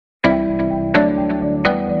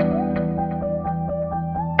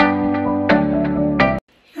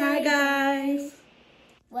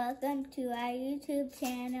welcome to our YouTube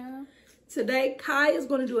channel. Today, Kai is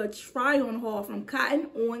going to do a try-on haul from Cotton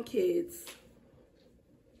On Kids.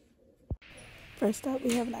 First up,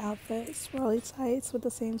 we have an outfit, swirly tights with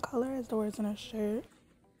the same color as the words on her shirt.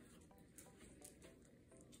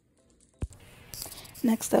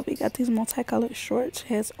 Next up, we got these multicolored shorts. It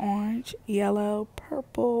has orange, yellow,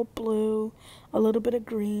 purple, blue, a little bit of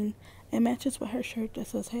green. It matches with her shirt that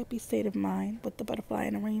says Happy State of Mind with the butterfly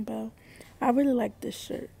and a rainbow. I really like this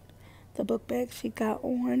shirt. The book bag she got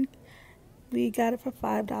on, we got it for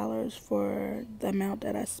 $5 for the amount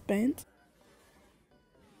that I spent.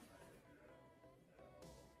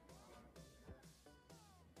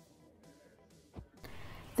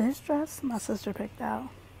 This dress my sister picked out.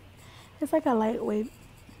 It's like a lightweight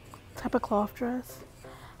type of cloth dress.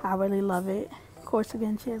 I really love it. Of course,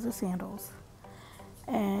 again, she has the sandals.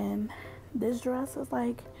 And this dress is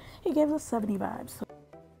like, it gives us 70 vibes.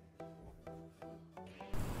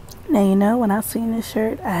 Now, you know, when I seen this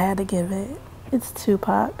shirt, I had to give it. It's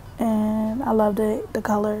Tupac, and I loved it. The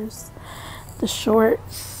colors, the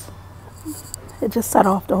shorts. It just set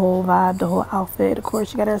off the whole vibe, the whole outfit. Of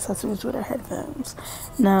course, you got her accessories with her headphones.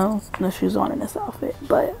 No shoes on in this outfit,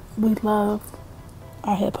 but we love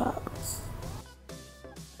our hip hop.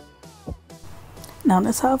 Now,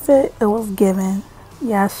 this outfit, it was given.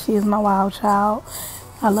 Yes, she is my wild child.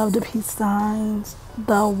 I love the peace signs,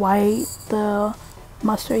 the white, the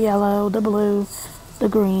mustard yellow, the blue, the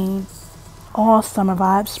green. All summer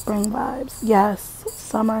vibes, spring vibes. Yes,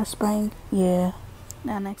 summer, spring, yeah.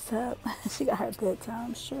 Now next up, she got her Good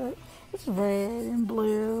Time shirt. It's red and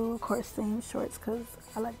blue. Of course, same shorts because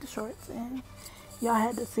I like the shorts and y'all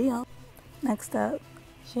had to see them. Next up,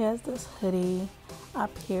 she has this hoodie. I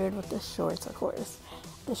paired with the shorts, of course.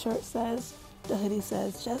 The hoodie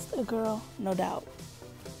says, just a girl, no doubt.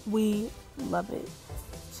 We love it.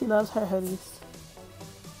 She loves her hoodies.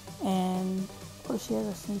 And of course, she has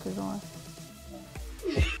her sneakers on.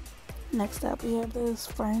 Next up, we have this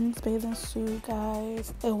Friends bathing suit,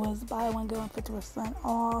 guys. It was buy one, get one 50%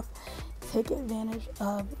 off. Take advantage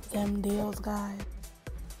of them deals, guys.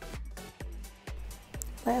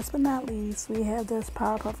 Last but not least, we have this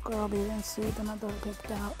Powerpuff Girl bathing suit that my daughter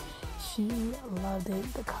picked out. She loved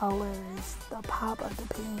it. The colors, the pop of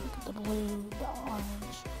the pink, the blue, the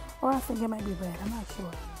orange. Or I think it might be red, I'm not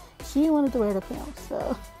sure. She wanted to wear the pants,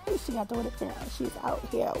 so she got to wear the pants. She's out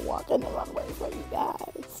here walking the runway for you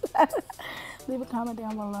guys. Leave a comment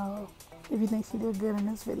down below if you think she did good in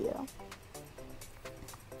this video.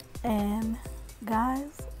 And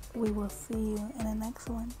guys, we will see you in the next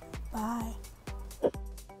one. Bye.